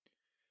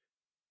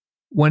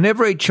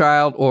Whenever a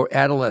child or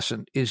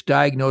adolescent is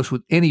diagnosed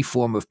with any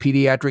form of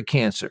pediatric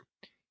cancer,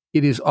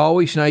 it is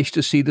always nice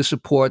to see the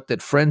support that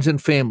friends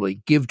and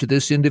family give to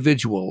this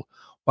individual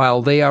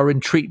while they are in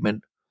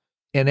treatment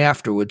and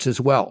afterwards as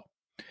well.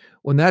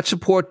 When that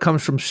support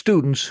comes from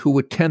students who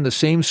attend the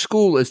same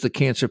school as the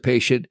cancer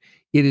patient,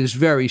 it is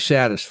very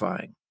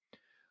satisfying.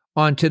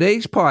 On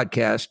today's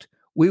podcast,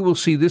 we will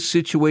see this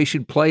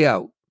situation play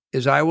out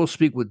as I will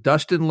speak with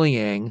Dustin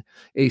Liang,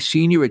 a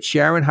senior at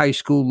Sharon High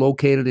School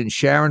located in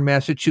Sharon,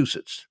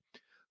 Massachusetts,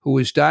 who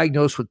was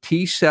diagnosed with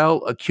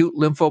T-cell acute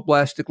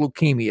lymphoblastic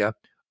leukemia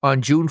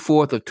on June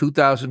 4th of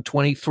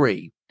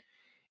 2023,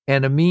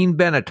 and Amine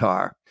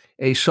Bentahar,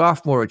 a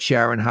sophomore at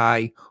Sharon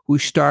High, who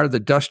started the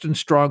Dustin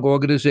Strong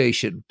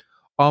Organization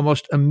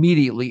almost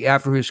immediately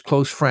after his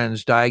close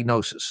friend's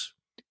diagnosis.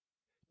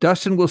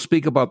 Dustin will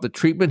speak about the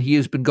treatment he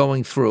has been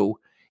going through,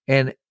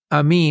 and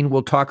Amine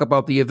will talk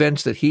about the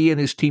events that he and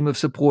his team of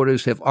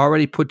supporters have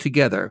already put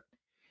together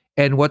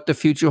and what the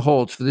future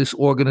holds for this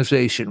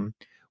organization,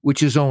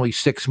 which is only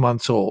 6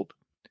 months old.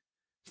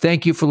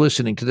 Thank you for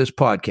listening to this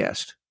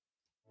podcast.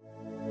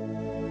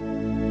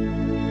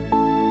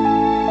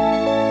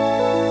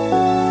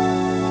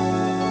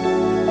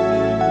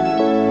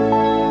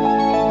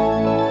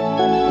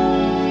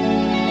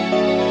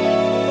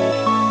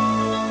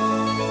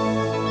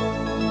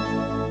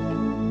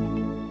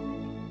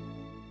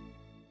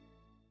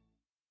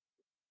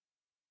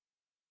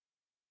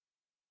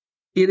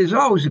 It is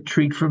always a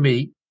treat for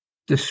me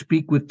to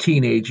speak with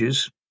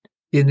teenagers,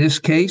 in this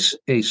case,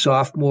 a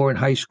sophomore in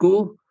high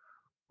school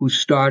who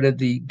started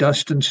the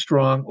Dustin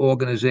Strong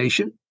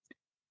Organization,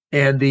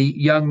 and the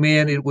young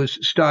man it was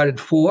started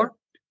for,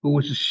 who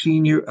was a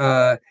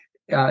senior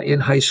in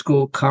high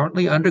school,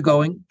 currently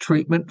undergoing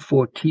treatment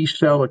for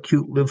T-cell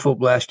acute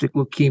lymphoblastic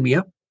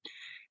leukemia.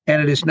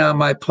 And it is now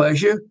my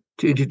pleasure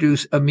to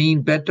introduce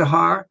Amine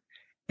Bentahar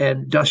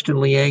and Dustin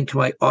Liang to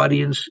my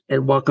audience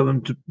and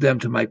welcome them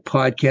to my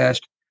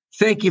podcast.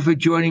 Thank you for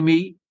joining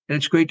me, and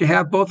it's great to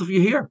have both of you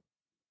here.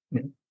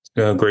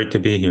 It's great to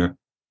be here.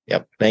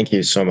 Yep. Thank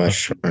you so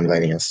much for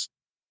inviting us.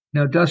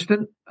 Now,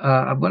 Dustin,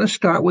 I'm going to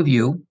start with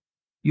you.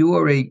 You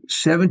are a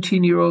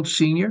 17-year-old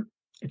senior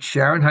at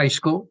Sharon High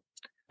School.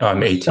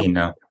 I'm 18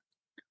 now.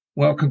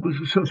 Well,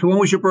 so when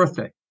was your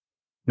birthday?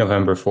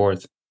 November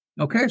 4th.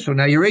 Okay, so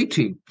now you're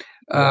 18.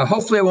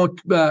 Hopefully I won't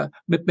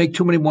make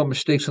too many more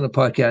mistakes on the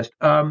podcast.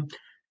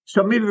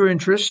 Some of your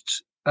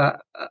interests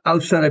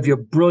outside of your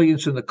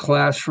brilliance in the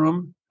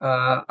classroom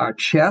are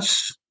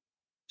chess,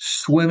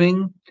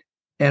 swimming,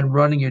 and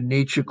running your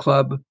nature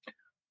club.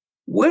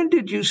 When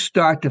did you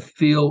start to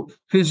feel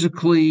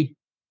physically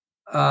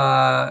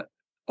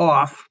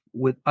off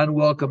with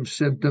unwelcome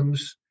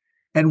symptoms,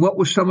 and what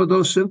were some of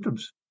those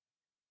symptoms?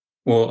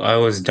 Well, I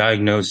was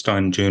diagnosed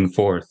on June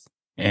 4th,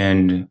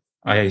 and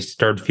I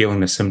started feeling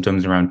the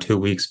symptoms around 2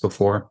 weeks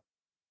before.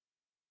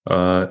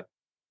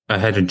 I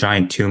had a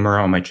giant tumor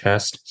on my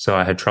chest, so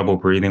I had trouble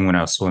breathing when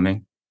I was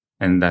swimming,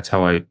 and that's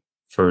how I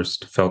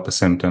first felt the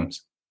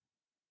symptoms.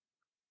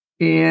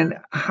 And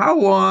how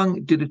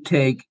long did it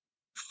take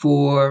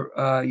for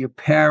your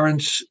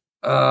parents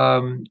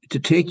to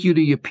take you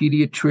to your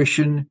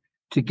pediatrician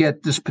to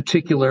get this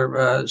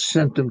particular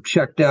symptom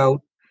checked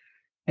out?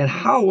 And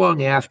how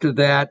long after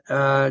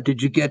that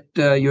did you get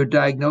your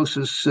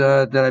diagnosis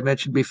that I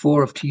mentioned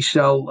before of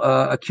T-cell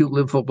acute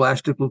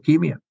lymphoblastic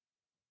leukemia?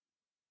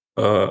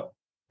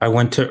 I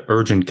went to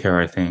urgent care,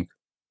 I think,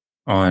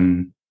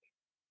 on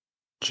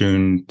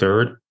June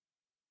 3rd,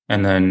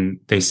 and then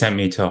they sent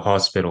me to a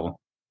hospital,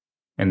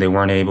 and they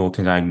weren't able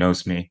to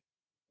diagnose me.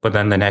 But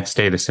then the next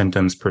day, the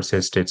symptoms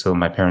persisted, so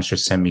my parents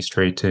just sent me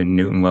straight to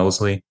Newton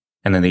Wellesley,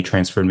 and then they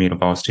transferred me to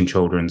Boston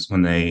Children's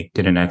when they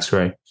did an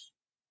X-ray.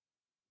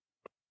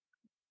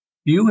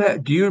 Do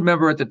you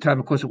remember at the time,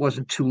 of course it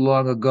wasn't too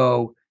long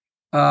ago,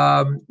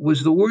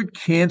 was the word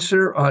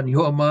cancer on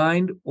your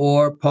mind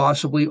or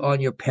possibly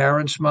on your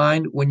parents'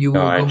 mind when you were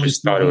going? I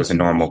just thought it was a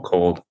normal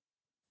cold.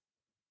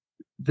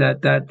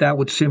 That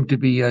would seem to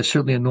be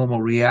certainly a normal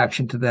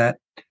reaction to that.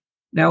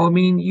 Now, I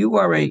mean, you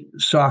are a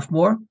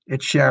sophomore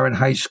at Sharon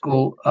High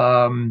School,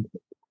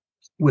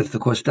 with,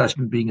 of course,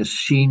 Dustin being a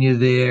senior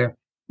there.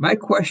 My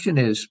question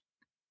is,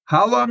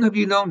 how long have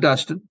you known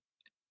Dustin?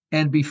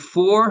 And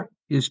before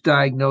his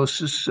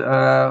diagnosis,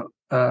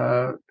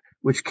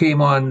 which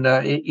came on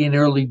in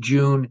early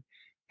June,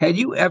 had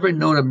you ever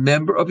known a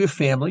member of your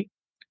family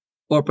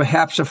or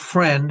perhaps a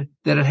friend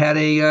that had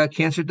a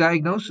cancer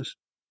diagnosis?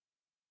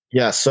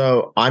 Yeah,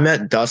 so I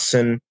met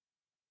Dustin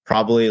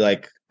probably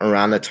like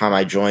around the time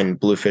I joined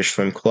Bluefish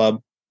Swim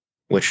Club,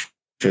 which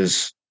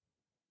is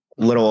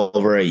a little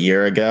over a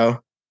year ago.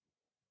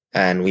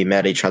 And we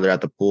met each other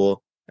at the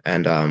pool.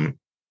 And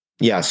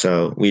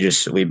so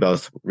we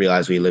both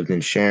realized we lived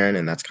in Sharon,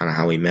 and that's kind of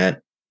how we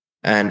met.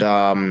 And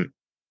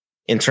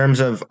in terms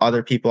of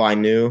other people I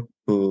knew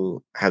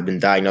who have been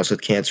diagnosed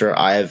with cancer,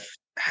 I've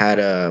had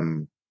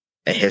a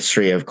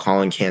history of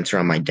colon cancer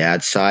on my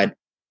dad's side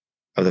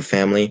of the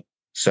family.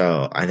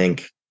 So I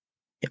think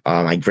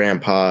my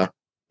grandpa,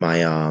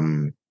 my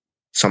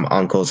some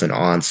uncles and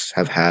aunts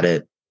have had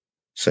it.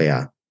 So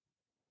yeah,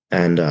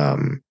 and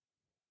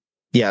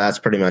yeah, that's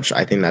pretty much.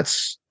 I think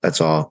that's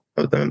all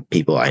of the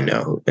people I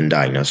know who've been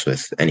diagnosed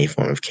with any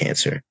form of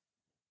cancer.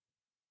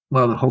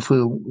 Well, hopefully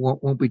there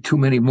won't be too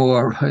many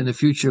more in the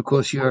future. Of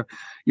course, you're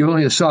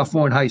only a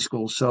sophomore in high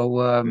school,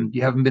 so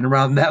you haven't been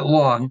around that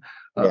long,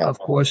 Yeah. of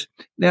course.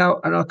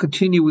 Now, and I'll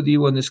continue with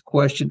you on this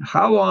question.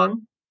 How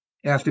long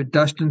after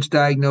Dustin's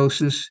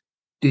diagnosis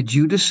did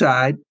you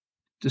decide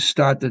to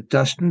start the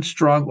Dustin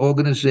Strong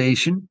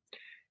Organization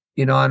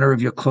in honor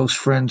of your close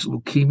friend's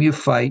leukemia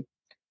fight?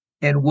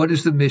 And what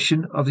is the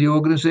mission of the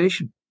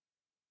organization?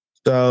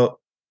 So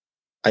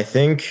I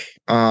think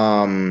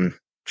trying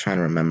to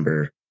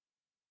remember.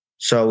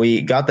 So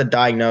we got the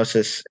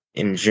diagnosis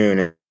in June,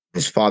 and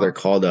his father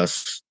called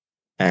us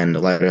and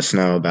let us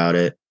know about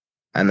it.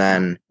 And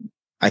then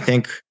I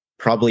think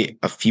probably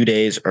a few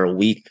days or a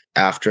week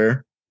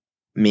after,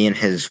 me and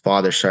his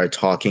father started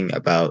talking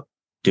about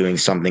doing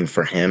something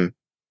for him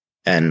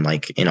and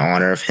like in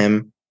honor of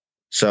him.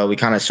 So we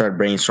kind of started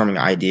brainstorming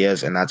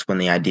ideas, and that's when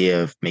the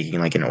idea of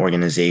making like an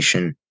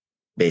organization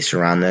based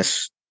around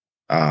this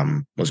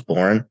was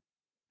born.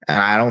 And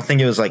I don't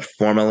think it was like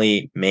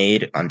formally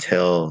made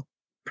until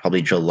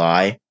probably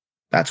July.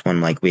 That's when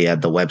like we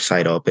had the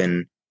website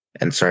open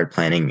and started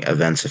planning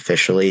events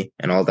officially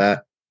and all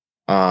that.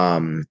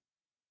 Um,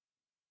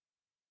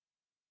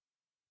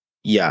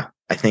 yeah,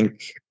 I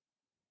think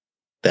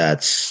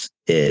that's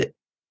it.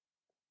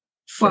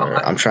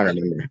 Well, I'm trying to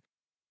remember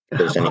if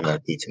there's any more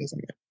details on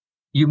it.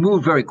 you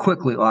move very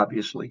quickly,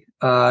 obviously.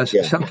 Yeah.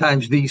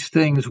 Sometimes these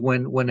things,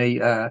 when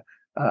a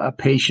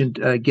patient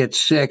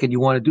gets sick and you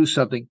want to do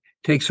something,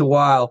 takes a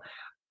while.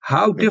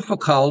 How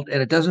difficult,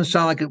 and it doesn't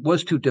sound like it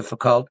was too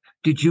difficult,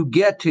 did you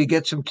get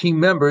some team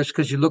members?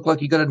 Because you look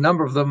like you got a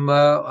number of them who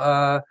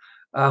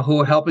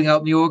are helping out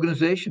in the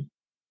organization.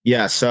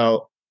 Yeah.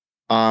 So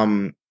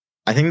I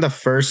think the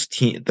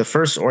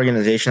first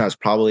organization that was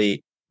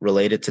probably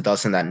related to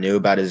Dustin that knew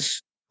about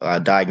his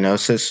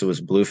diagnosis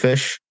was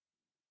Bluefish.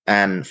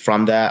 And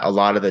from that, a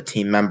lot of the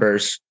team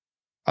members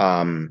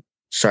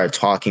started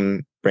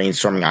talking,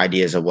 brainstorming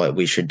ideas of what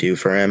we should do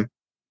for him.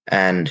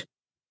 And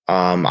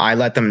I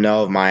let them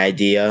know of my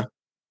idea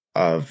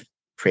of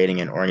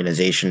creating an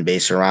organization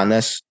based around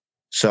this.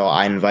 So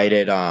I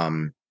invited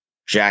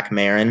Jack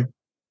Marin,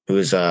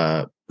 who's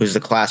the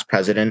class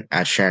president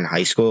at Sharon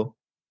High School,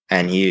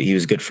 and he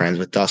was good friends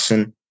with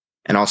Dustin,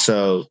 and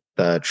also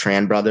the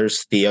Tran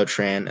brothers, Theo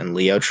Tran and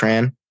Leo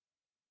Tran,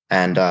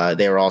 and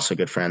they were also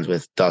good friends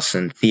with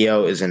Dustin.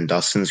 Theo is in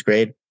Dustin's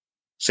grade.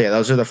 So yeah,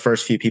 those are the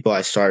first few people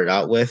I started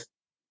out with.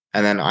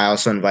 And then I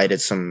also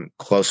invited some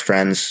close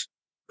friends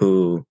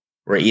who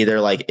were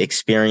either like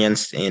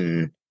experienced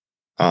in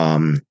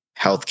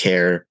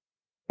healthcare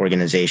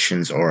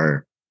organizations,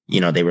 or,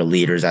 they were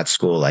leaders at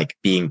school, like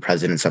being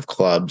presidents of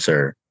clubs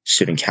or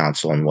student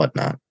council and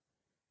whatnot.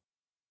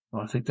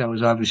 Well, I think that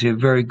was obviously a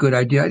very good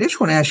idea. I just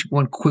want to ask you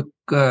one quick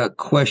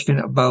question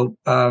about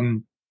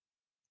the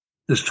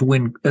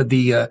swim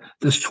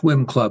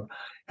club.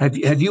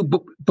 Have you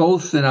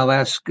both? And I'll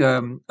ask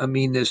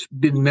Amine this.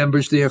 Been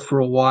members there for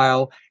a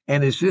while,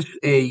 and is this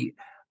a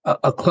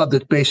club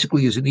that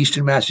basically is in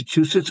Eastern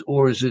Massachusetts,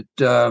 or is it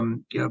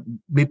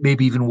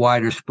maybe even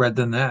wider spread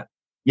than that?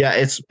 Yeah,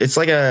 it's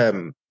like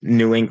a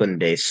New England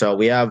base. So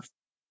we have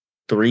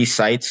 3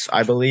 sites,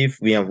 I believe.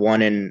 We have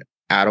one in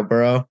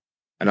Attleboro,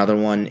 another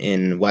one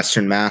in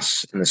Western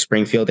Mass in the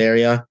Springfield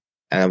area,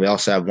 and then we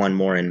also have one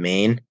more in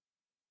Maine.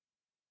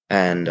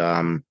 And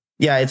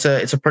yeah, it's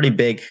a pretty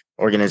big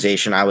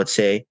organization, I would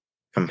say,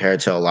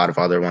 compared to a lot of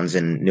other ones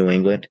in New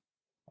England.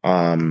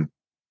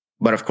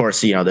 But of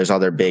course, there's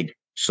other big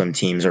swim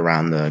teams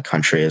around the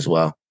country as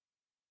well.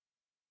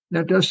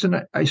 Now,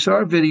 Dustin, I saw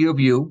a video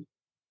of you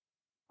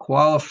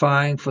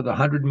qualifying for the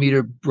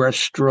 100-meter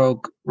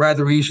breaststroke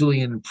rather easily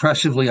and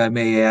impressively, I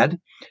may add,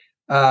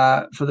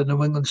 for the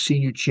New England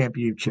Senior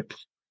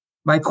Championships.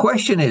 My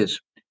question is,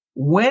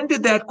 when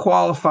did that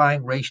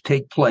qualifying race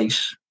take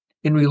place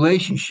in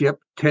relationship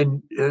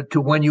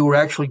to when you were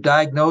actually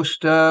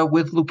diagnosed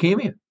with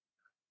leukemia?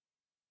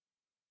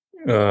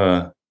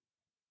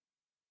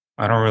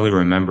 I don't really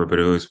remember, but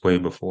it was way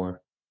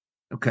before.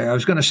 Okay, I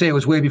was going to say it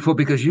was way before,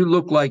 because you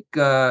look like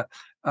that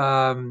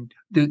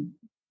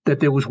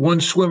there was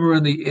one swimmer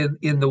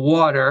in the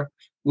water,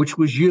 which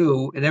was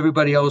you, and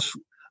everybody else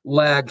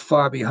lagged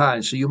far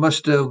behind. So you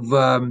must have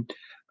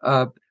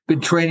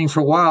been training for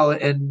a while,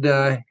 and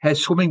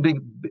has swimming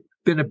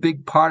been a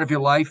big part of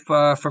your life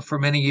for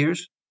many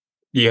years?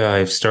 Yeah,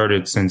 I've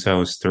started since I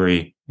was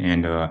 3,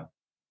 and well,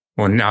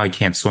 now I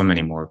can't swim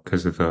anymore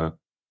because of the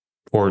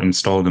port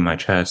installed in my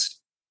chest.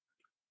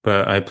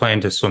 But I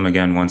plan to swim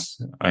again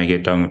once I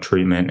get done with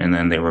treatment, and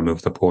then they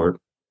remove the port.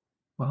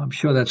 Well, I'm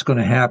sure that's going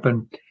to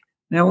happen.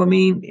 Now, I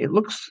mean, it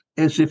looks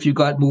as if you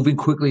got moving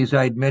quickly, as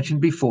I had mentioned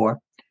before.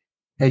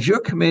 As your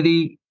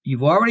committee,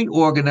 you've already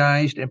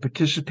organized and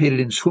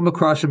participated in Swim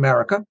Across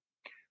America,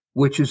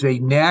 which is a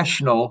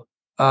national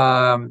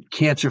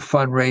cancer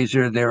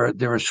fundraiser.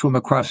 There are Swim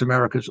Across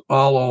Americas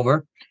all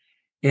over.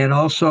 And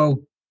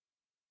also,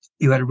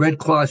 You had a Red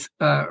Cross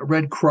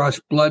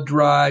blood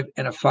drive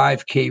and a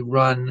 5K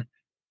run.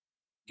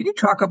 Can you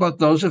talk about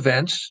those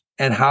events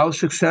and how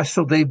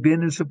successful they've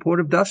been in support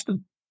of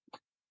Dustin?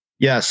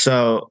 Yeah,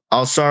 so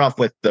I'll start off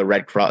with the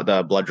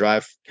the blood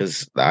drive,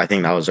 because I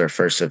think that was our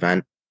first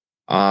event.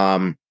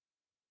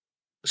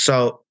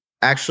 So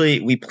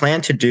actually, we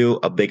planned to do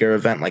a bigger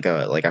event, the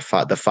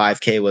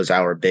 5K was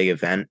our big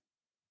event.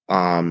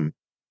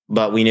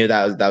 But we knew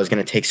that was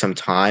going to take some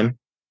time,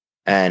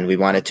 and we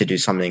wanted to do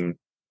something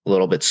a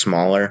little bit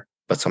smaller,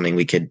 but something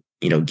we could,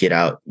 get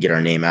our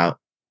name out,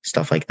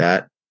 stuff like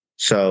that.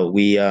 So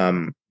we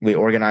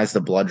organized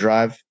the blood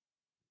drive.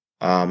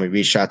 We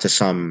reached out to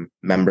some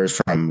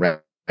members from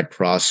Red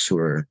Cross who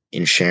were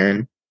in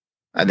Sharon.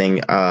 I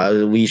think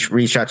we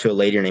reached out to a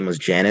lady. Her name was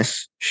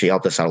Janice. She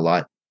helped us out a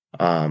lot.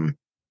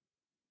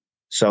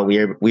 So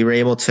we were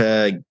able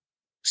to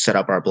set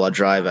up our blood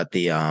drive at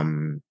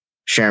the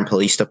Sharon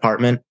Police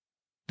Department.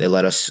 They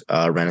let us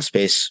rent a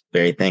space.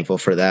 Very thankful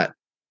for that.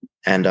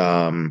 And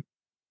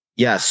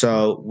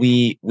so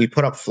we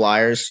put up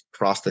flyers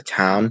across the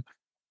town.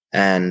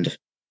 And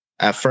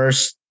at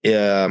first,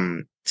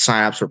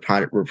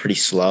 signups were pretty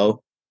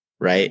slow,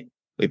 right?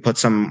 We put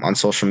some on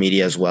social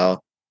media as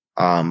well,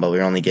 but we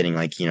were only getting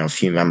a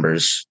few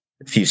members,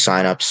 a few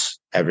signups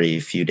every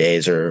few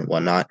days or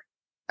whatnot.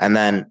 And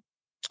then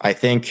I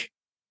think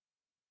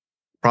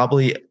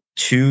probably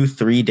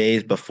 2-3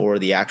 days before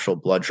the actual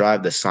blood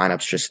drive, the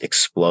signups just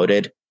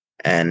exploded,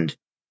 and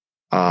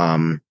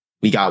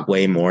we got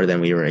way more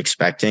than we were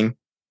expecting.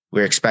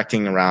 We were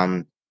expecting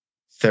around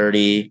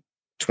 30,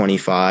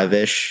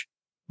 25-ish,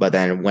 but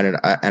then when it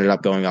ended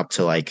up going up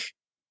to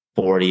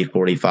 40,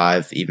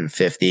 45, even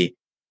 50,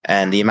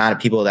 and the amount of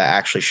people that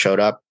actually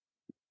showed up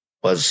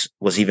was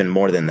even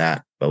more than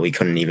that, but we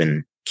couldn't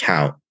even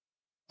count.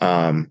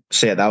 So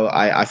yeah,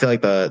 I feel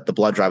like the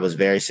blood drive was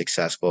very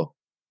successful.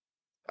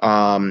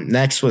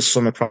 Next was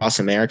Swim Across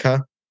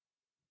America.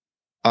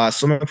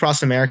 Swim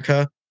Across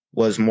America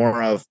was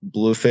more of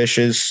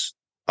Bluefish's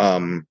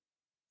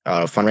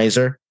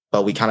fundraiser,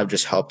 but we kind of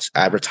just helped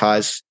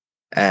advertise,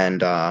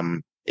 and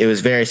it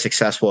was very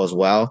successful as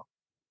well.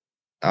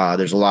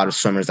 There's a lot of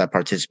swimmers that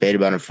participated,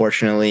 but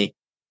unfortunately,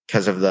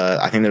 because of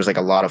I think there was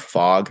a lot of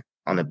fog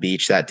on the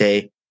beach that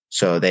day,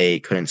 so they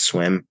couldn't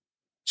swim.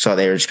 So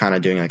they were just kind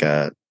of doing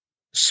a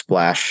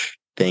splash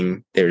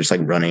thing. They were just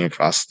running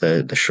across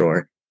the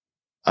shore.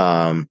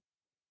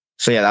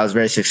 So yeah, that was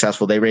very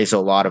successful. They raised a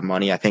lot of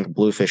money. I think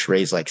Bluefish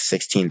raised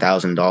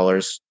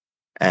 $16,000,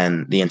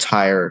 and the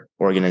entire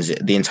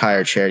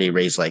charity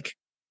raised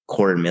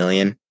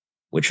 $250,000,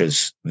 which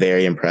was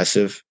very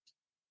impressive.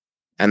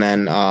 And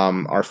then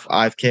our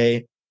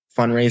 5K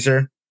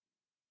fundraiser,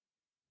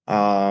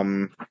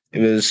 it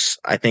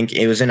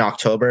was in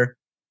October.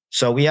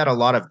 So we had a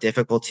lot of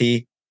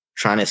difficulty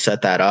trying to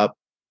set that up,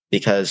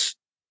 because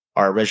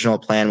our original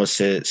plan was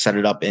to set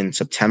it up in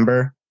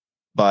September,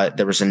 but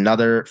there was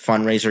another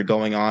fundraiser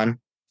going on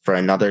for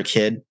another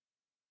kid.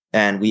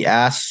 And we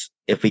asked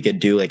if we could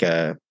do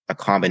a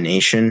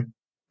combination,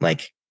 a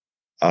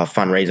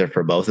fundraiser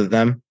for both of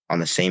them on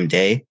the same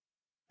day.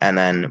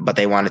 But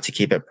they wanted to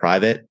keep it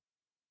private.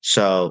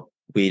 So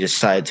we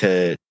decided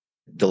to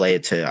delay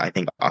it to, I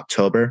think,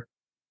 October.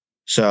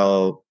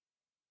 So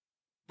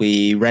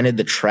we rented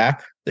the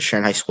track, the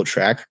Sharon High School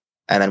track,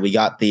 and then we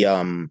got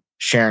the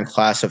Sharon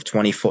class of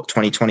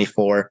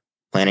 2024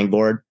 planning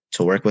board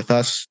to work with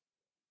us.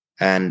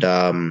 And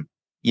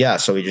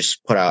so we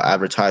just put out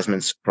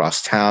advertisements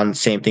across town.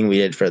 Same thing we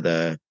did for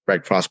the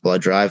Red Cross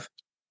blood drive.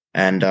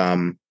 And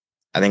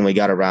I think we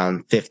got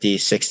around 50,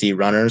 60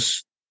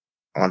 runners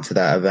onto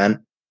that event.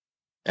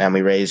 And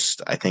we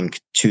raised, I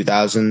think,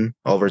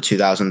 over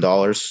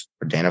 $2,000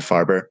 for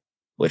Dana-Farber,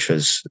 which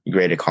was a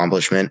great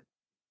accomplishment.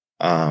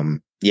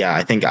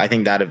 I think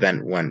that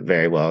event went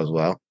very well as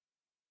well.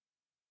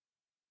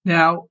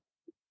 Now,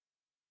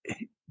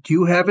 do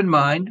you have in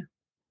mind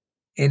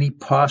any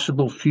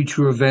possible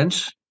future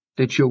events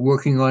that you're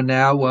working on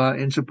now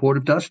in support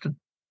of Dustin?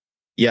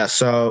 Yeah,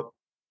 so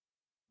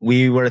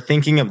we were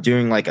thinking of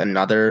doing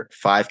another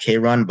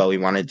 5K run, but we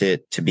wanted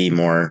it to be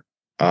more,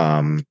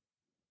 I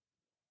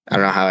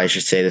don't know how I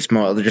should say this,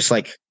 more just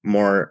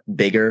more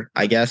bigger,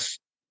 I guess.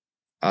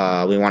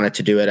 We wanted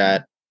to do it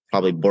at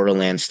probably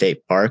Borderland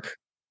State Park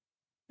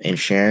in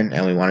Sharon,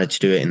 and we wanted to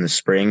do it in the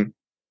spring.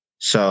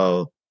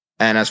 So,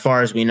 and as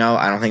far as we know,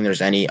 I don't think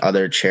there's any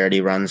other charity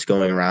runs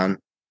going around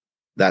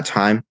that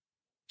time.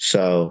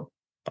 So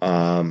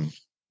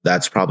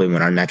that's probably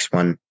when our next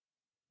one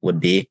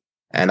would be.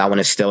 And that one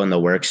is still in the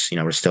works.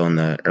 We're still in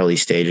the early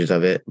stages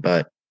of it,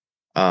 but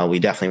we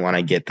definitely want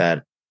to get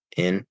that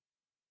in.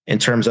 In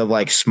terms of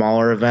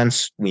smaller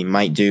events, we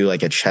might do a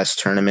chess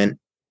tournament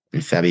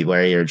in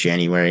February or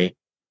January,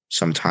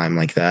 sometime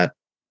like that.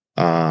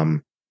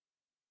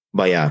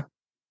 But yeah,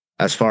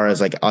 as far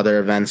as other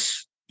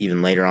events,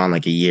 even later on, a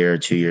year or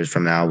 2 years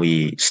from now,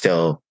 we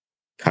still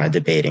kind of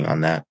debating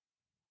on that.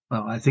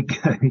 Well, I think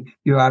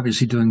you're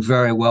obviously doing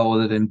very well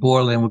with it, and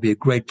Borderland would be a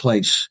great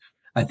place,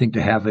 I think,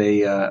 to have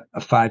a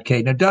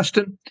 5K. Now,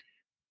 Dustin,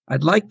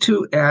 I'd like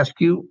to ask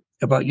you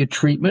about your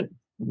treatment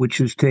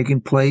which is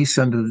taking place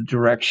under the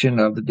direction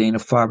of the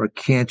Dana-Farber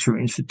Cancer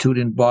Institute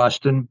in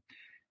Boston.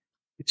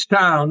 It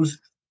sounds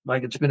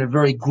like it's been a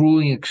very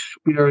grueling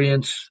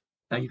experience.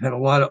 You've had a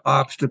lot of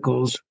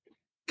obstacles.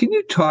 Can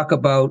you talk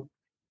about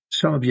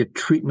some of your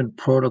treatment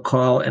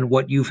protocol and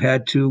what you've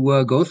had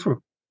to go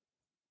through?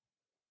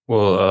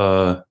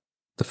 Well,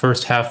 the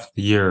first half of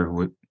the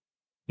year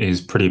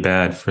is pretty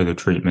bad for the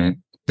treatment.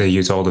 They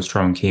use all the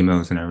strong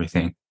chemos and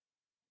everything.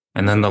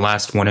 And then the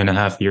last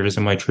 1.5 years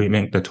of my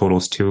treatment, the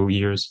total's 2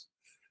 years,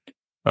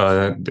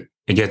 it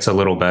gets a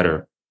little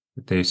better.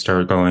 They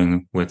start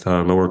going with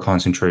lower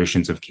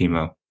concentrations of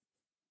chemo.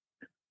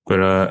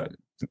 But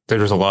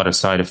there's a lot of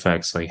side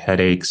effects like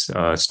headaches,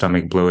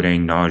 stomach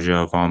bloating,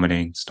 nausea,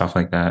 vomiting, stuff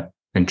like that,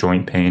 and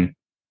joint pain.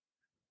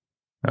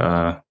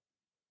 But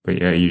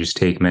yeah, you just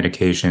take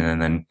medication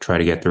and then try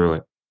to get through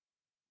it.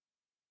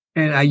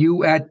 And are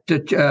you at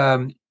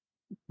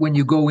when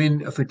you go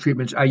in for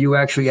treatments, are you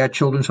actually at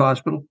Children's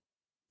Hospital?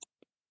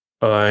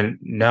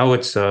 Now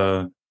it's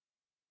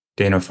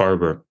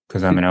Dana-Farber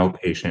because I'm an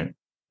outpatient.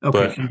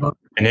 Okay. But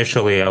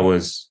initially I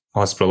was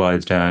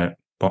hospitalized at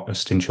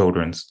Boston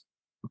Children's.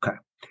 Okay.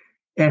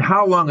 And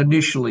how long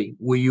initially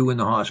were you in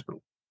the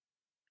hospital?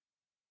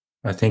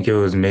 I think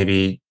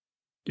it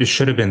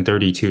should have been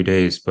 32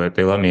 days, but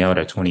they let me out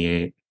at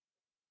 28.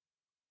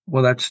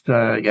 Well, that's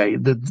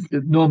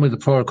normally the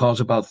protocol is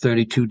about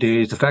 32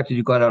 days. The fact that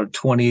you got out at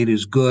 28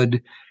 is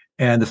good.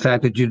 And the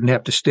fact that you didn't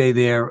have to stay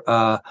there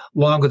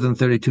longer than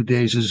 32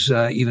 days is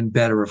even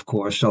better, of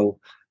course. So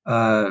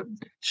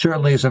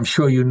certainly, as I'm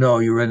sure you know,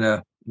 you're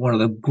in one of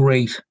the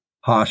great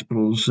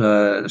hospitals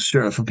for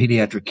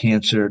pediatric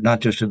cancer,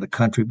 not just in the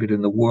country, but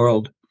in the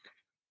world.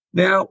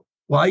 Now,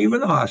 while you were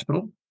in the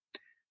hospital,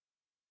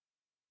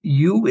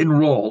 you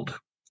enrolled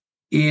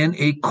in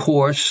a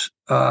course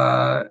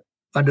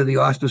under the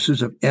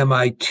auspices of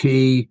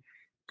MIT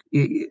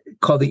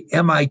called the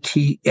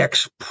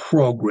MIT-X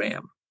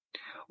program.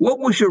 What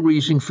was your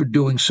reason for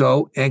doing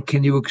so, and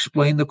can you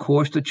explain the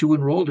course that you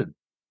enrolled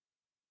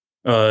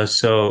in?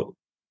 So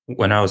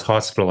when I was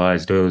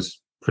hospitalized, it was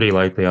pretty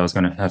likely I was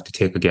going to have to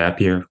take a gap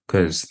year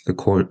because the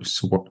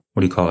course,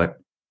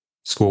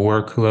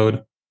 schoolwork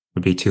load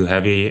would be too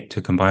heavy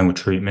to combine with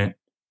treatment.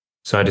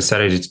 So I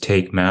decided to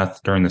take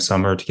math during the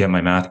summer to get my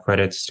math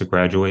credits to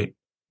graduate.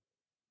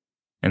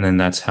 And then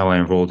that's how I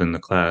enrolled in the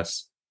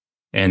class.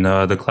 And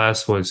the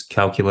class was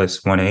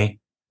Calculus 1A.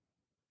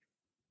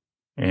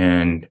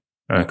 And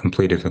I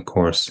completed the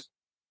course.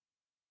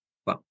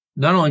 Well,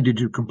 not only did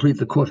you complete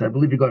the course, I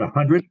believe you got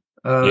 100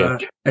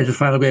 as a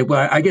final grade.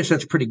 Well, I guess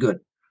that's pretty good.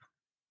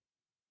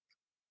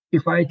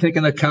 If I had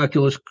taken a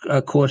calculus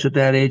course at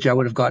that age, I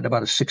would have gotten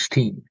about a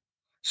 16.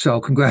 So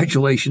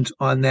congratulations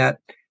on that.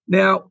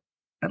 Now,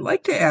 I'd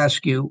like to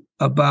ask you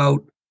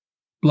about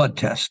blood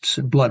tests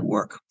and blood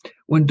work.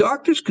 When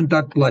doctors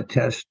conduct blood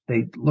tests,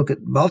 they look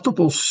at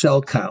multiple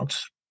cell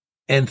counts,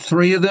 and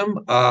 3 of them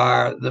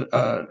are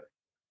that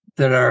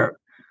are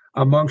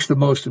amongst the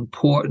most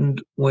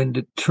important when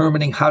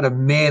determining how to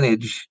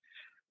manage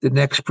the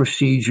next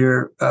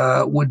procedure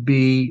would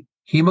be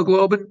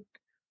hemoglobin,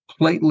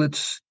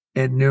 platelets,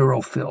 and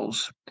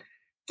neutrophils.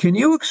 Can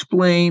you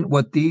explain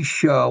what these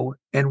show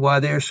and why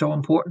they're so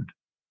important?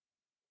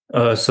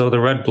 So the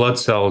red blood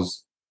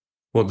cells,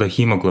 the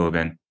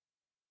hemoglobin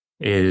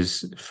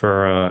is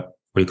for,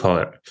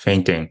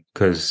 fainting,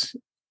 because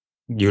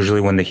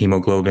usually when the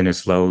hemoglobin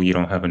is low, you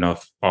don't have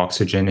enough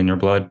oxygen in your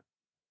blood.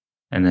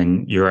 And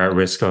then you're at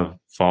risk of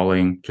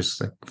falling,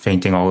 just like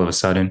fainting all of a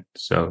sudden.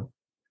 So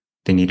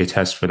they need a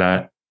test for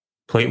that.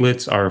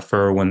 Platelets are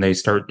for when they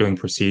start doing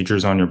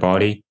procedures on your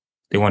body.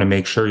 They want to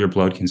make sure your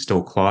blood can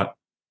still clot.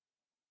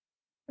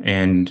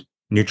 And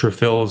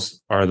neutrophils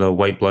are the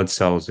white blood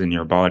cells in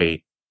your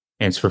body.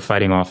 And it's for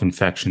fighting off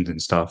infections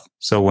and stuff.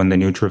 So when the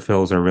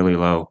neutrophils are really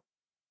low,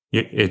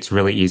 it's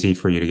really easy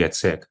for you to get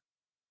sick.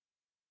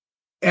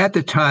 At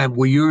the time,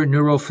 were your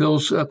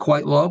neutrophils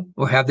quite low,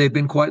 or have they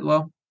been quite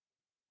low?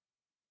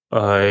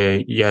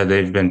 Yeah,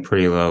 they've been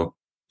pretty low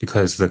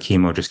because the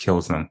chemo just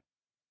kills them.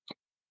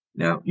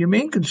 Now, your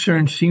main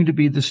concern seemed to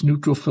be this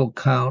neutrophil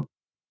count,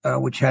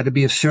 which had to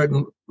be a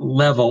certain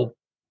level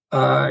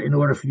in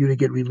order for you to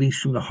get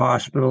released from the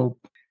hospital.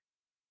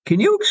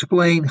 Can you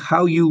explain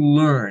how you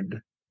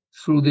learned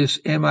through this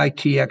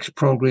MIT-X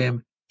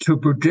program to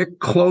predict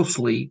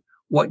closely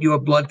what your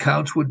blood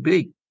counts would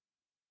be?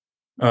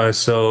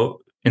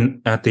 So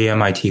at the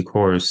MIT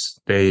course,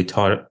 they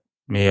taught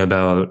me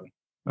about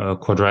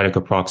quadratic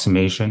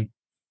approximation,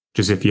 which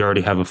is if you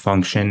already have a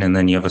function and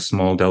then you have a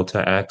small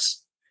delta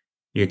x,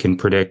 you can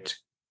predict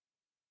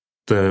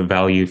the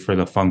value for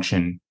the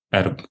function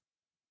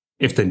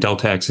if the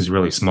delta x is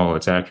really small,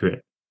 it's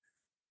accurate.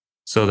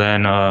 So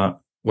then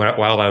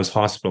while I was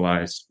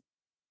hospitalized,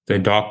 the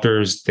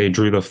doctors, they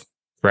drew the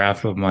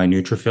graph of my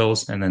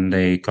neutrophils, and then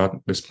they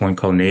got this point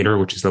called nadir,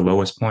 which is the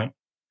lowest point.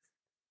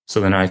 So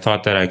then I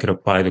thought that I could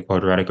apply the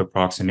quadratic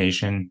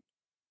approximation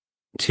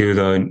to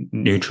the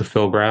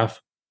neutrophil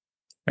graph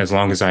as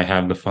long as I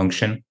have the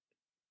function.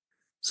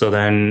 So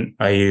then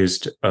I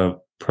used a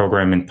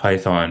program in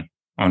Python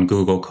on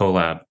Google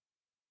Colab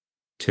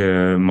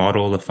to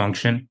model the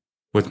function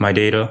with my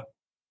data,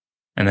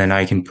 and then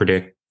I can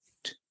predict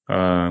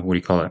my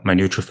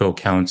neutrophil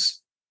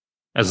counts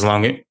as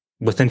long as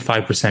within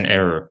 5%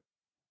 error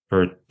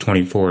for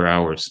 24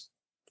 hours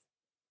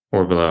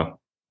or below.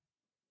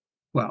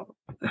 Well,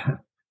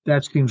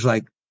 that seems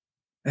like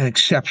an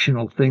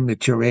exceptional thing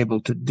that you're able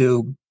to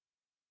do.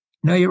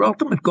 Now, your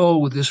ultimate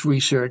goal with this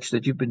research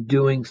that you've been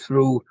doing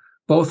through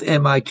both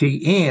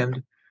MIT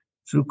and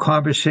through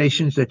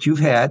conversations that you've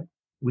had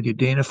with your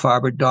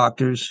Dana-Farber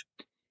doctors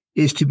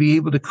is to be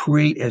able to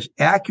create as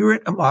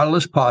accurate a model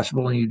as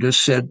possible. And you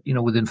just said,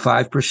 within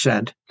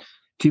 5%,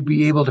 to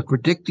be able to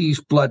predict these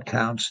blood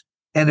counts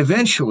and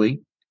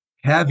eventually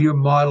have your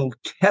model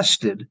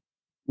tested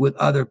with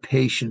other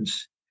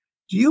patients.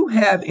 Do you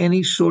have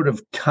any sort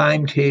of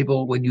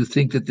timetable when you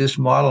think that this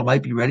model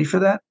might be ready for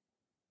that?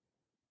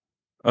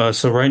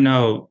 So right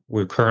now,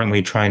 we're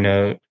currently trying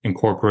to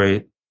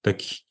incorporate the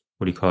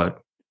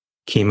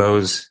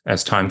chemos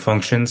as time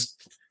functions,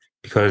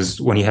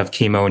 because when you have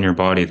chemo in your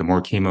body, the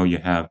more chemo you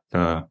have,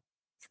 the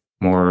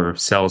more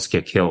cells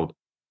get killed.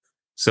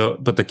 So,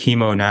 but the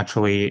chemo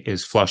naturally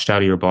is flushed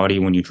out of your body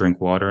when you drink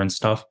water and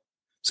stuff.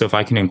 So if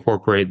I can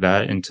incorporate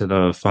that into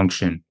the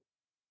function,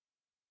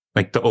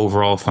 like the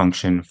overall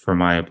function for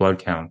my blood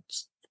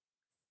counts,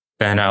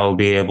 then I will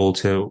be able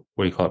to,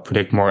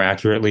 predict more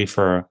accurately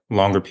for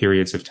longer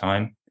periods of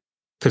time.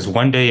 Because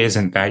one day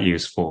isn't that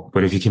useful,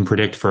 but if you can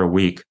predict for a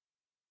week,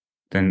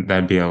 then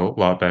that'd be a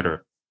lot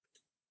better.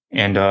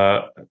 And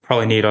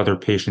probably need other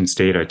patients'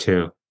 data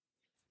too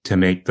to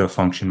make the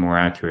function more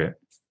accurate.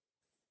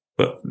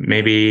 But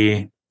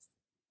maybe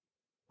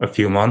a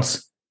few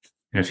months.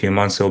 In a few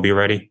months, it'll be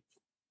ready.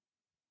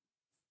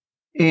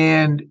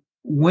 And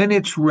when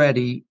it's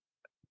ready,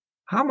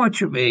 how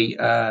much of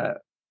a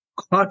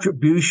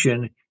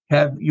contribution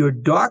have your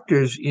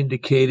doctors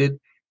indicated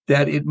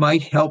that it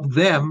might help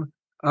them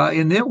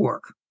in their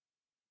work?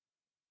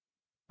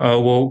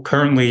 Well,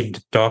 currently,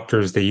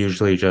 doctors, they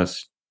usually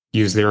just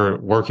use their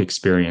work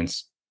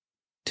experience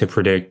to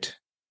predict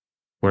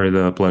where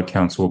the blood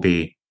counts will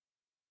be.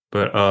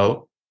 But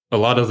a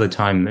lot of the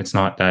time, it's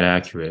not that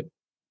accurate.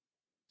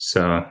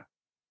 So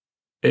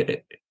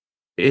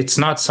it's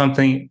not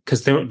something,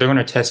 because they're going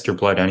to test your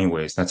blood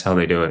anyways. That's how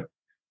they do it.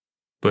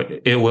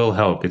 But it will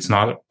help. It's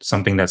not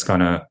something that's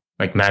going to,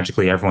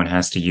 magically everyone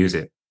has to use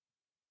it.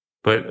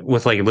 But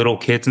with little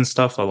kids and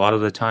stuff, a lot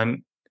of the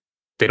time,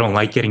 they don't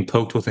like getting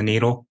poked with a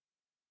needle.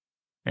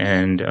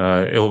 And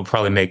it will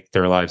probably make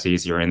their lives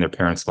easier and their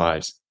parents'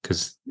 lives.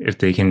 Because if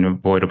they can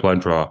avoid a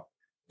blood draw,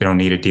 they don't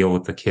need to deal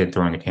with the kid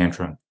throwing a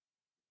tantrum.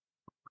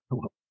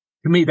 Well,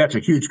 to me, that's a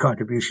huge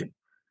contribution.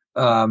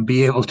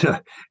 Be able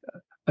to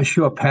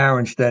assure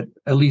parents that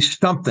at least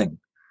something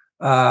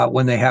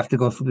when they have to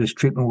go through this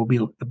treatment will be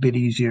a bit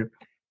easier.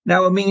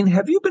 Now, Amine,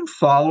 have you been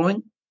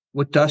following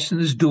what Dustin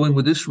is doing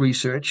with this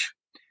research?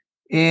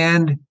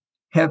 And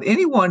have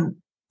any of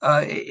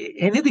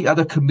the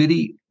other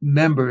committee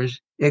members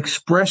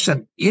express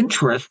an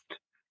interest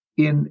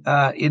in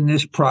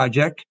this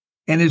project?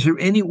 And is there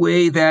any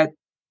way that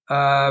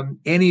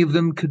any of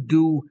them could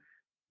do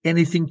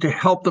anything to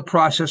help the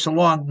process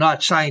along,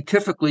 not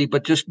scientifically,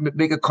 but just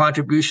make a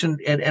contribution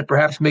and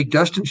perhaps make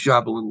Dustin's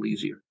job a little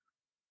easier?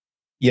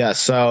 Yeah,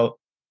 so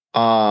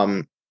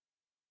I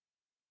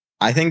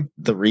think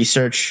the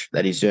research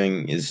that he's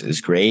doing is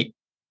great,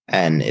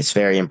 and it's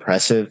very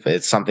impressive.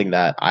 It's something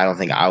that I don't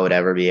think I would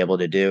ever be able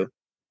to do,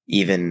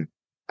 even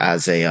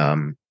as a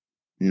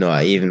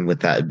even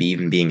with that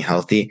even being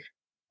healthy.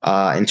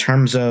 In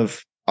terms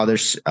of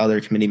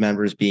other committee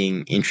members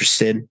being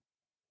interested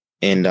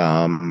in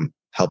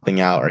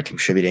helping out or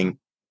contributing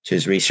to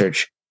his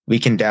research, we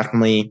can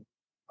definitely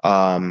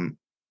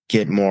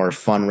get more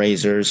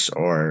fundraisers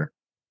or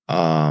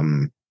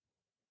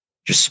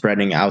just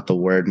spreading out the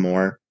word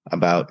more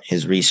about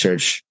his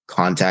research,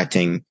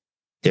 contacting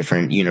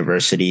different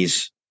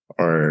universities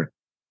or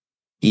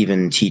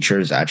even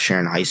teachers at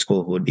Sharon High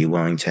School who would be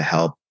willing to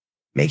help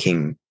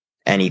making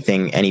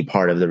any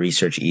part of the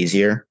research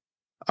easier.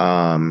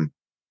 I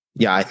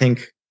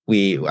think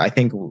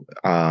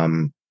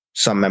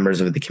some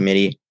members of the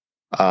committee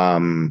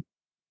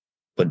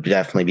would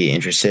definitely be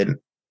interested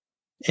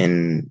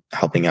in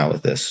helping out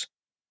with this.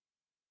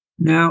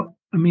 Now,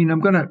 I'm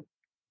going to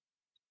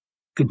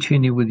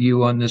continue with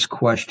you on this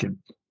question.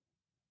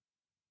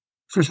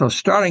 First of all,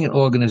 starting an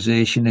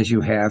organization as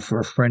you have for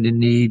a friend in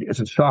need as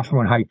a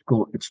sophomore in high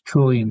school, it's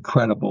truly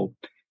incredible.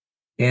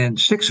 And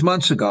 6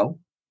 months ago,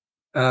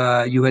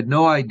 you had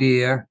no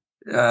idea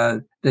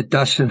that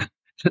Dustin,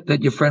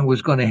 that your friend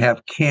was going to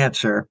have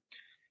cancer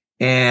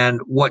and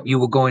what you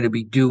were going to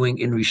be doing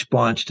in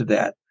response to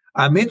that.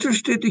 I'm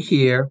interested to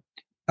hear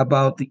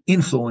about the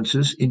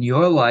influences in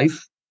your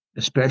life,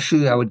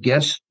 especially, I would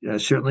guess,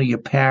 certainly your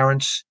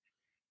parents,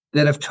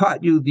 that have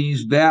taught you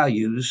these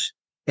values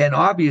and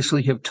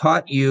obviously have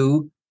taught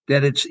you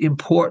that it's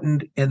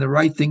important and the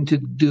right thing to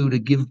do to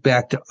give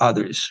back to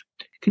others.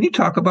 Can you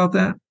talk about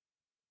that?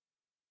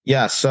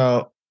 Yeah,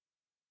 so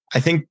I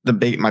think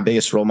my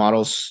biggest role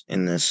models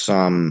in this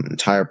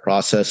entire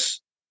process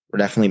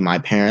definitely my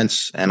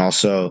parents, and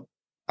also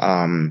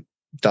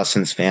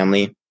Dustin's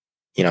family.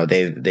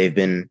 They've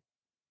been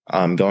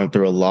going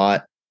through a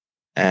lot,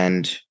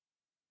 and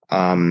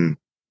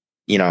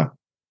you know,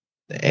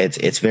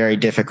 it's very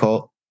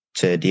difficult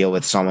to deal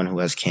with someone who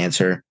has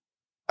cancer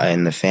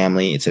in the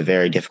family. It's a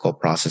very difficult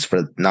process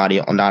for not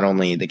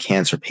only the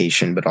cancer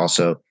patient, but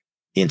also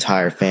the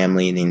entire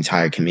family and the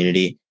entire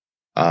community.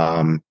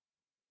 Um,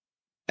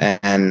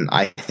 and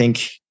I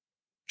think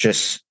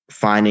just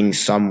finding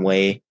some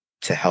way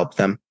to help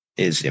them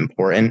is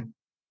important,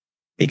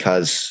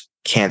 because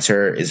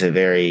cancer is a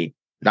very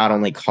not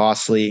only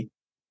costly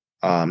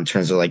in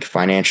terms of like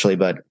financially,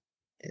 but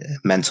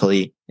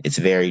mentally, it's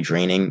very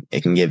draining.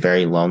 It can get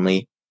very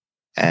lonely.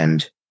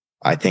 And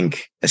I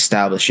think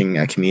establishing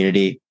a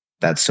community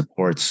that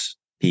supports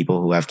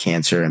people who have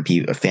cancer and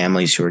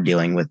families who are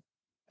dealing with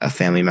a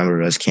family member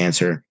who has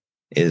cancer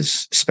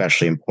is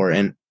especially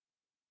important.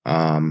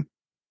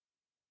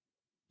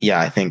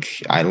 I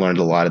think I learned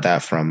a lot of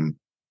that from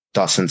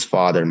Dustin's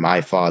father, my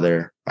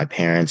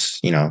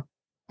parents,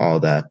 all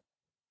of that.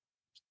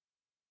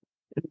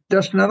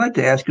 Dustin, I'd like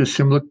to ask you a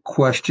similar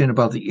question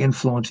about the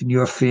influence in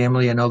your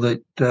family. I know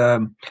that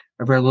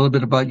I've read a little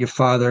bit about your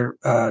father,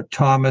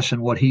 Thomas,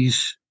 and what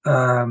he's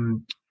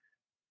been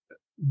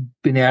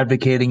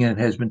advocating and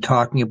has been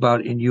talking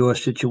about in your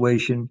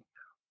situation.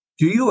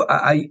 Do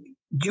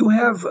you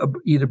have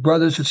either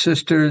brothers or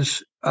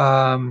sisters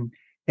and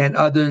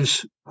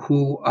others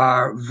who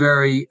are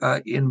very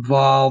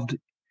involved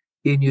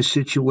in your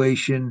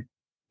situation,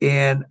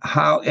 and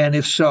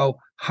if so,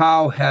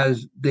 how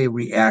has they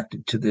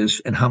reacted to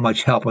this, and how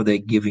much help are they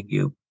giving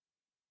you?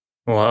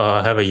 Well,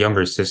 I have a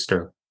younger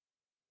sister.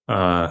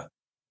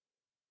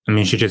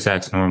 She just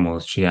acts normal.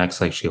 She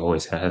acts like she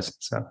always has.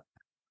 So,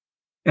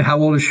 And how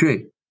old is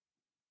she?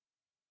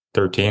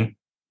 13.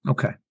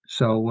 Okay,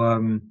 so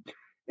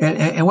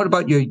and what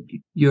about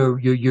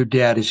your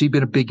dad? Has he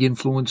been a big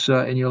influence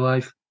in your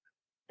life?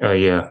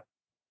 Yeah.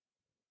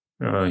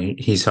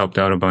 He's helped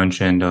out a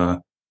bunch, and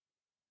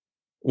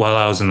while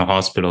I was in the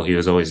hospital, he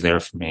was always there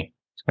for me.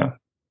 So.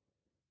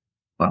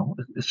 Well,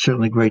 it's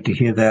certainly great to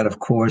hear that, of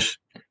course.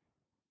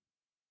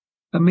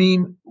 I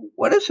mean,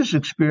 what has this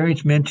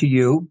experience meant to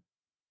you?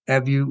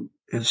 Have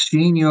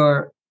seen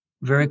your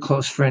very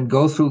close friend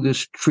go through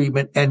this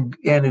treatment and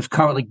is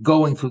currently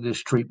going through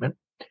this treatment,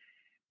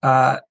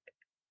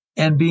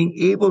 and being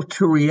able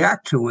to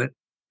react to it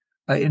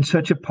in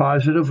such a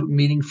positive,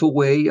 meaningful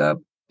way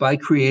by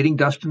creating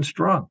Dustin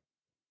Strong?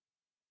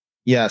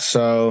 Yeah,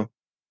 so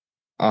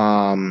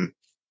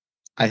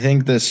I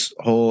think this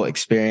whole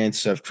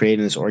experience of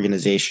creating this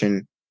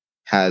organization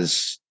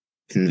has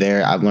been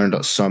I've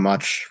learned so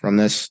much from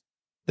this.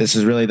 This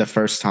is really the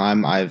first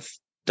time I've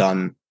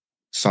done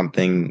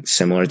something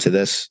similar to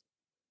this,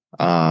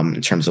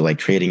 in terms of like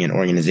creating an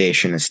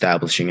organization,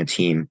 establishing a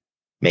team,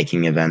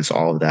 making events,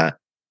 all of that.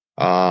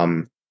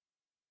 I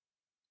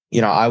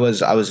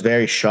was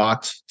very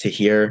shocked to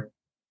hear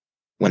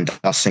when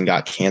Dustin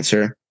got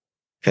cancer,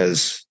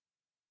 because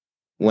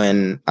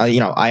when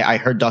I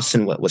heard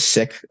Dustin was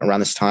sick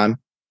around this time,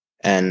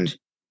 and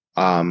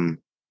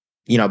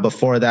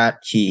before that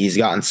he's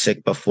gotten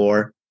sick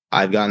before.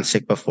 I've gotten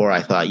sick before.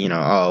 I thought,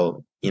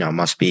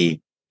 must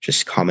be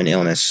just common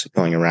illness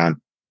going around.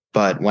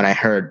 But when I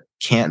heard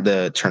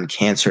the term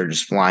cancer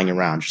just flying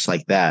around just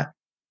like that,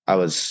 I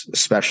was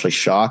especially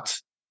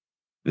shocked.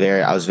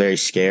 I was very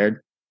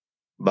scared.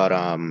 But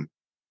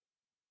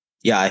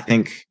I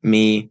think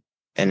me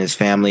and his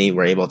family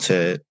were able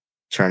to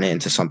turn it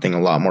into something a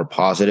lot more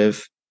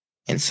positive,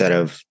 instead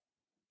of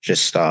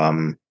just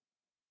letting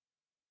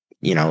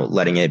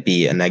it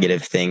be a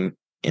negative thing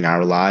in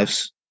our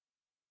lives.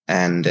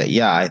 And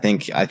I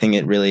think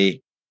it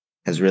really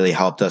has really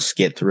helped us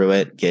get through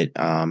it,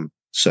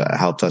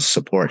 helped us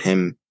support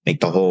him, make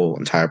the whole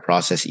entire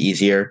process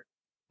easier,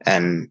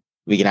 and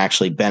we can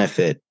actually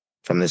benefit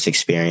from this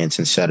experience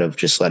instead of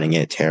just letting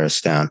it tear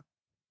us down.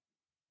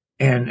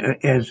 And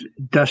as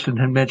Dustin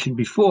had mentioned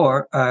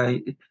before,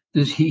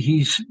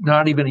 he's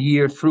not even a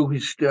year through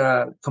his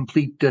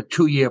complete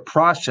 2-year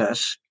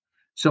process.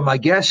 So my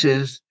guess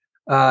is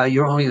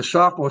you're only a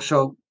sophomore,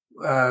 so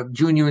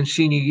junior and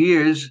senior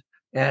years,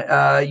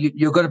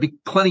 you're going to be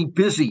plenty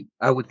busy,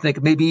 I would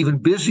think, maybe even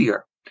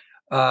busier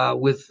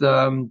with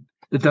the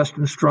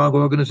Dustin Strong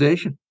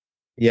Organization.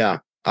 Yeah.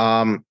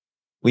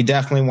 We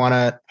definitely want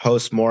to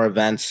host more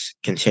events,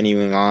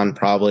 continuing on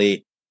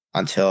probably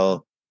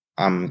until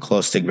I'm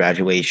close to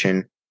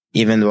graduation.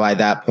 Even though at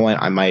that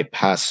point I might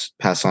pass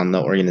on the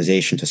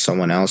organization to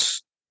someone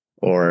else,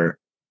 or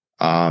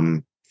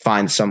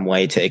find some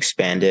way to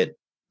expand it,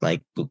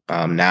 like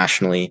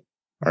nationally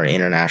or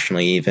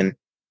internationally even.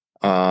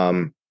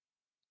 But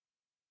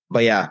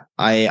yeah,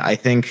 I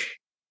think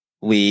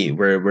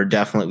we're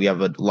definitely, we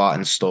have a lot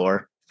in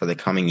store for the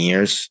coming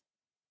years.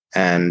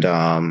 And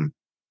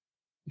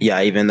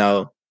even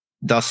though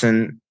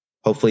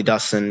hopefully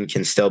Dustin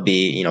can still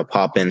be,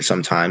 pop in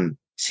sometime,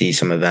 see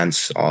some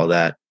events, all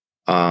that.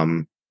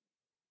 But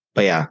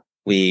yeah,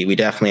 we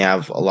definitely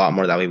have a lot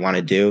more that we want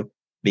to do,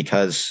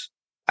 because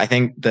I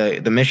think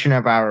the mission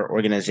of our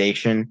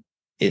organization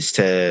is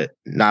to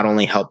not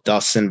only help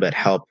Dustin, but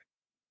help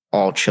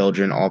all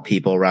children, all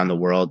people around the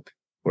world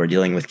who are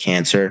dealing with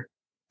cancer,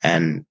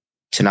 and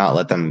to not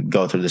let them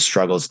go through the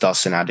struggles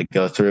Dustin had to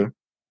go through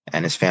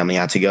and his family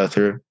had to go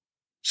through.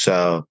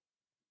 So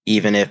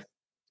even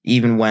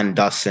when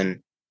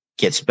Dustin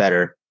gets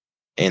better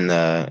in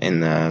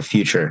the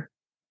future,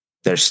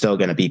 there's still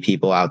going to be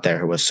people out there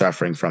who are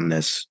suffering from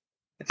this,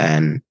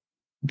 and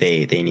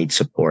they need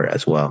support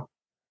as well.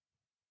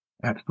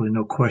 Absolutely,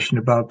 no question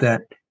about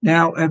that.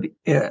 Now,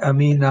 I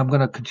mean, I'm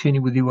going to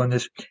continue with you on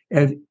this.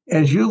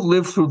 As you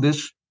live through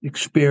this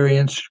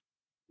experience,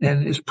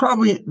 and it's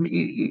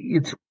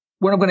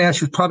what I'm going to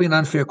ask you is probably an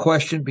unfair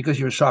question because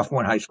you're a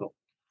sophomore in high school.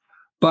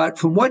 But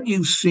from what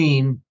you've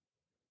seen,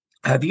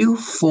 have you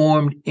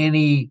formed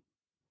any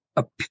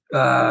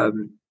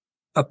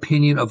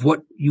opinion of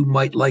what you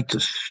might like to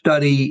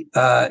study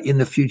in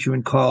the future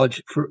in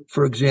college?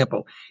 For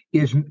example,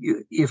 is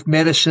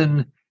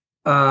medicine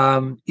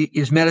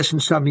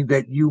something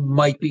that you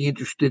might be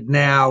interested in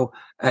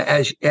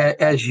as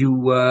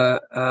you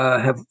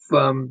have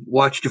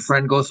watched a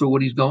friend go through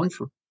what he's going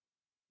through?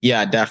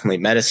 Yeah, definitely.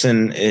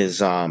 Medicine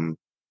is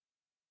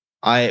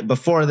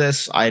before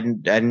this, I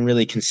didn't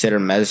really consider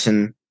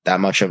medicine that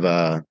much of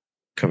a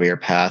career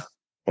path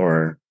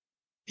or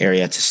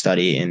area to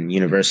study in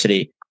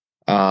university.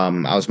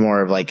 I was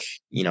more of like,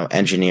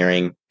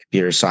 engineering,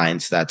 computer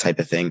science, that type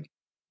of thing.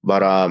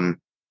 But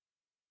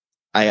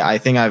I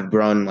think I've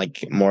grown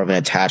like more of an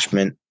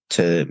attachment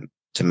to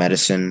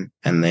medicine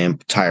and the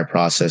entire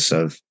process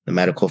of the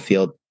medical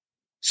field.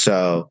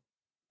 So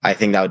I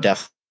think that would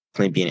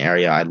definitely be an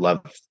area I'd love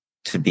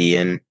to be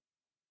in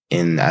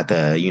at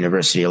the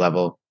university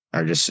level,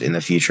 or just in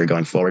the future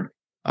going forward.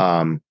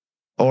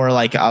 Or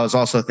like I was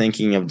also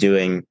thinking of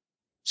doing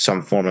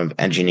some form of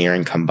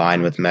engineering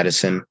combined with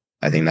medicine.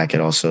 I think that could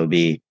also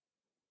be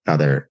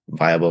another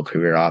viable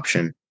career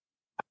option.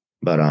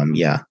 But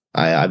yeah,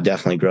 I've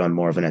definitely grown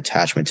more of an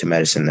attachment to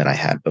medicine than I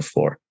had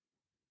before.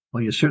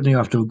 Well, you're certainly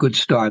off to a good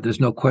start. There's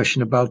no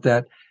question about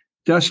that.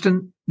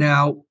 Dustin,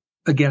 now,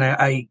 again,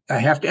 I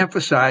have to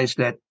emphasize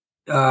that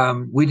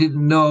we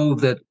didn't know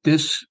that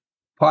this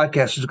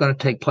podcast is going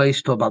to take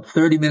place till about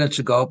 30 minutes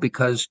ago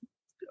because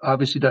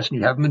obviously, Dustin,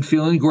 you haven't been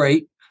feeling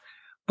great,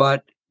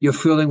 but you're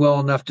feeling well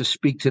enough to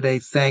speak today,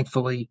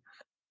 thankfully.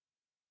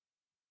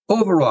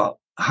 Overall,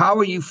 how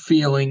are you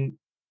feeling?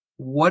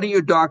 What are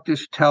your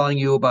doctors telling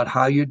you about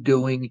how you're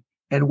doing?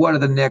 And what are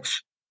the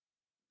next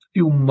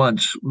few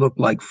months look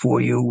like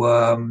for you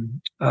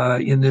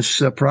in this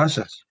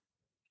process?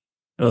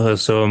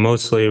 So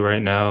mostly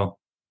right now,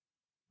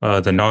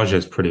 the nausea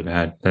is pretty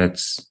bad.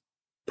 That's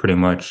pretty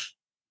much,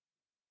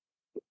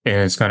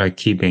 and it's going to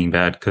keep being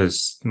bad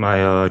because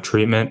my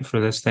treatment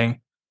for this thing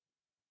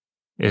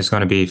is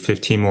going to be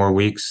 15 more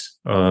weeks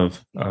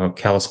of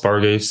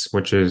calispargase,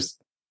 which is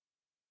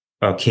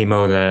a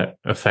chemo that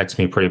affects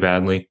me pretty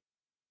badly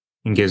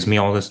and gives me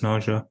all this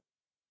nausea.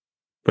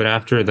 But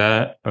after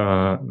that,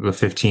 the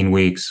 15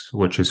 weeks,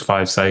 which is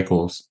 5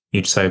 cycles,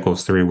 each cycle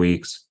is 3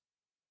 weeks,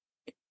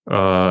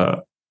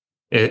 the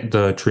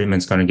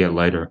treatment's going to get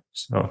lighter.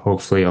 So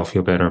hopefully I'll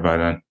feel better by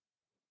then.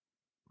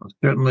 Well,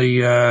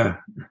 certainly, that,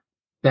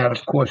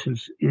 of course,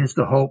 is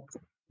the hope.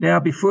 Now,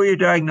 before your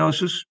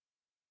diagnosis,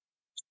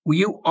 were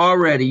you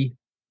already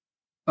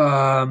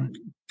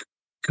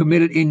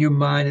committed in your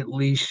mind, at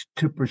least,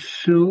 to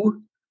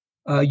pursue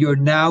your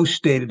now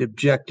stated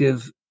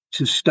objective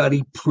to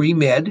study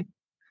pre-med?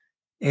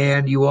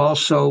 And you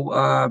also,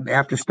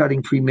 after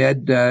studying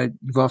pre-med,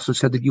 you've also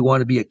said that you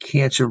want to be a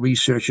cancer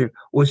researcher.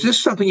 Was this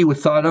something you had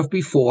thought of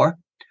before?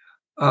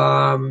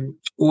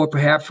 Or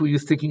perhaps were you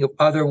thinking of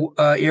other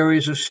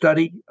areas of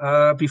study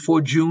before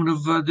June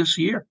of this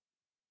year?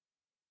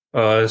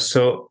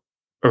 So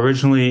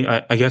originally,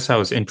 I guess I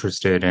was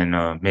interested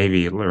in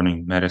maybe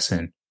learning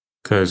medicine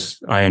because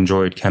I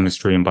enjoyed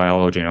chemistry and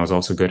biology, and I was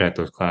also good at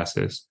those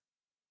classes.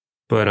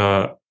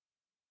 But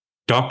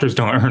doctors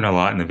don't earn a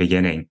lot in the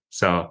beginning.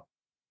 So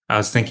I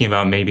was thinking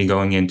about maybe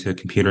going into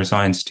computer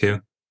science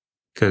too,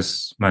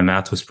 because my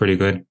math was pretty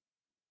good.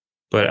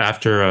 But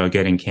after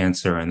getting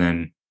cancer and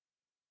then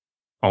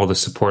all the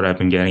support I've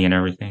been getting and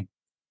everything,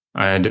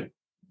 I had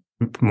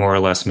more or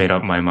less made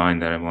up my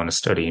mind that I want to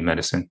study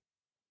medicine.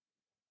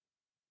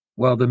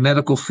 Well, the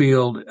medical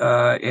field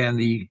and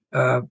the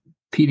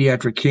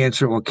pediatric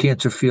cancer or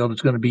cancer field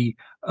is going to be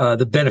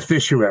the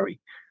beneficiary,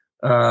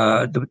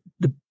 the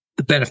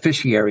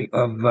beneficiary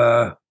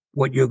of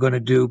what you're going to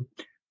do.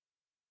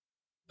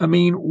 I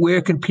mean,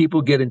 where can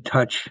people get in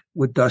touch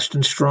with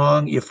Dustin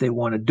Strong if they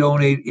want to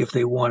donate, if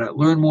they want to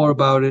learn more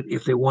about it,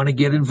 if they want to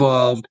get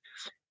involved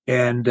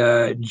and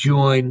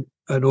join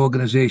an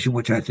organization,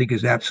 which I think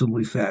is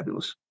absolutely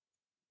fabulous?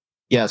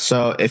 Yeah,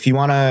 so if you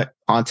want to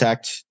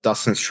contact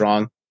Dustin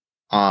Strong,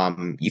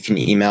 you can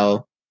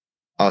email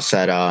us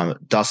at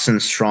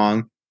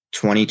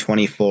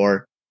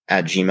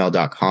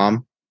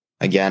dustinstrong2024@gmail.com.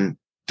 Again,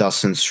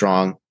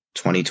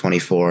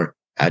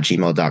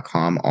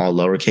 dustinstrong2024@gmail.com, all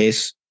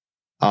lowercase.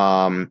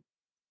 In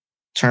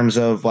terms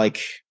of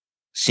like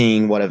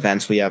seeing what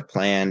events we have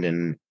planned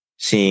and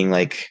seeing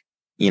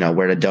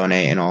where to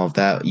donate and all of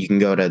that, you can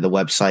go to the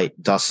website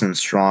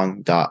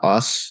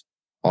dustinstrong.us,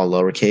 all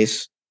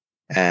lowercase.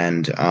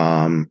 And we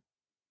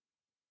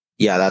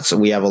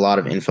have a lot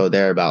of info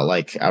there about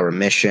like our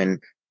mission,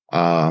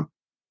 the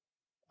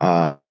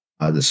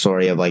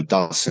story of like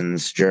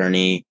Dustin's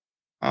journey,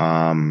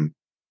 past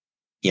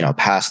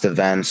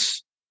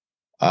events.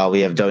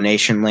 We have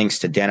donation links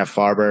to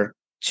Dana-Farber,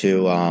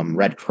 to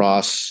Red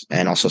Cross,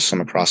 and also some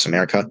across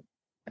America.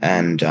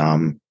 And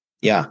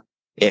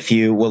if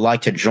you would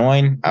like to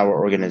join our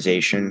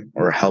organization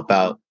or help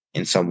out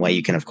in some way,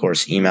 you can, of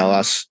course, email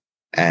us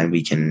and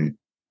we can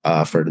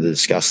further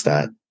discuss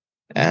that.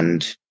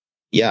 And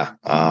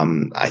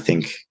I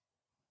think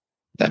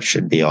that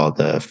should be all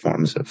the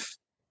forms of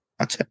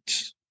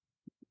contact.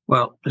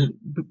 Well,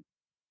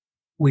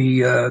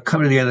 we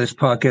come to the end of this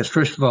podcast.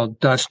 First of all,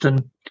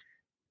 Dustin,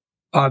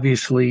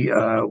 obviously,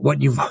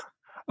 what you've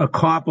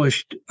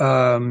accomplished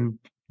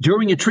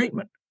during your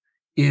treatment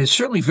is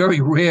certainly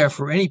very rare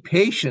for any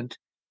patient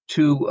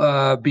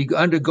to be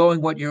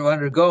undergoing what you're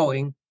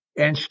undergoing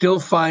and still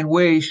find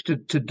ways to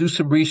do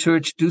some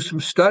research, do some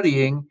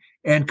studying,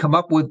 and come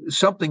up with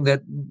something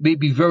that may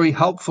be very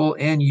helpful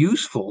and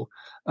useful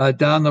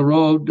down the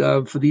road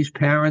for these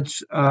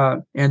parents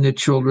and their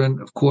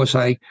children. Of course,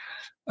 I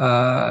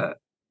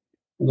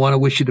want to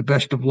wish you the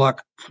best of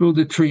luck through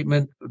the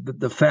treatment.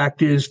 The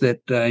fact is that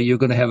you're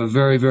going to have a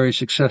very, very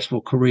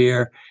successful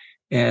career.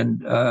 And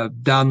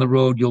down the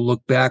road, you'll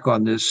look back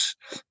on this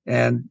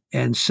and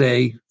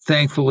say,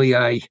 thankfully,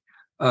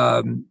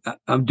 I'm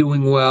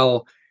doing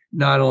well.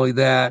 Not only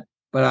that,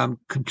 but I'm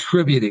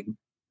contributing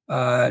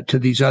to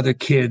these other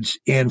kids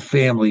and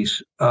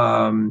families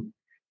to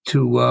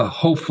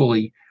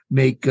hopefully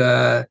make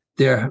their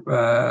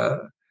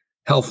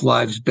health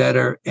lives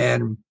better.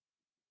 And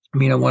I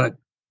mean, I want to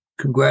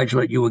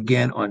congratulate you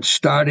again on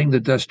starting the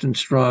Dustin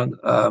Strong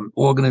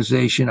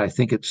organization. I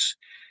think it's,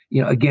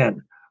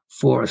 again,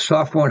 for a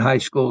sophomore in high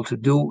school to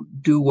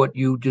do what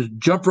you just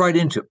jumped right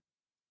into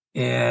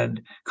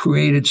and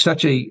created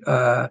such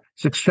a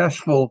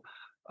successful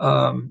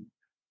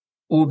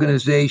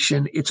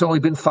organization. It's only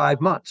been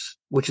 5 months,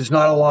 which is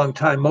not a long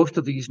time. Most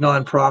of these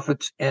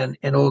nonprofits and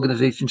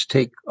organizations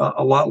take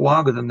a lot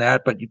longer than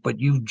that, but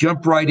you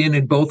jump right in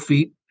with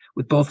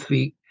both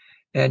feet,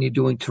 and you're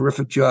doing a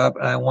terrific job.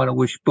 And I want to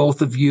wish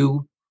both of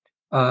you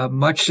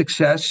much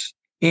success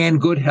and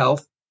good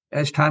health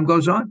as time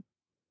goes on.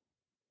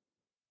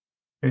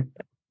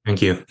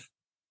 Thank you.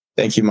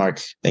 Thank you,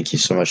 Mark. Thank you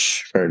so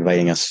much for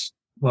inviting us.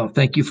 Well,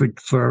 thank you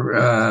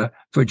for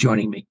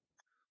joining me.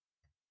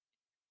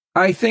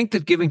 I think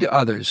that giving to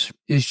others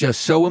is just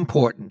so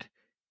important,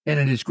 and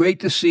it is great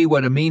to see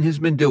what Amine has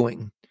been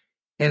doing.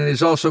 And it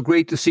is also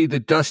great to see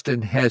that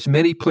Dustin has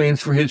many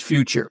plans for his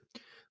future,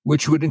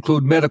 which would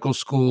include medical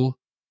school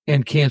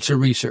and cancer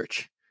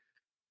research.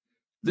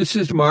 This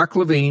is Mark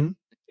Levine,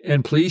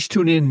 and please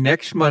tune in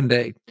next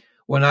Monday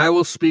when I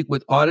will speak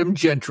with Autumn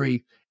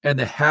Gentry and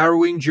the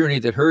harrowing journey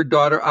that her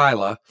daughter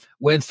Isla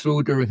went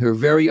through during her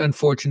very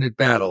unfortunate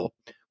battle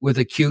with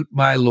acute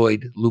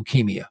myeloid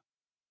leukemia.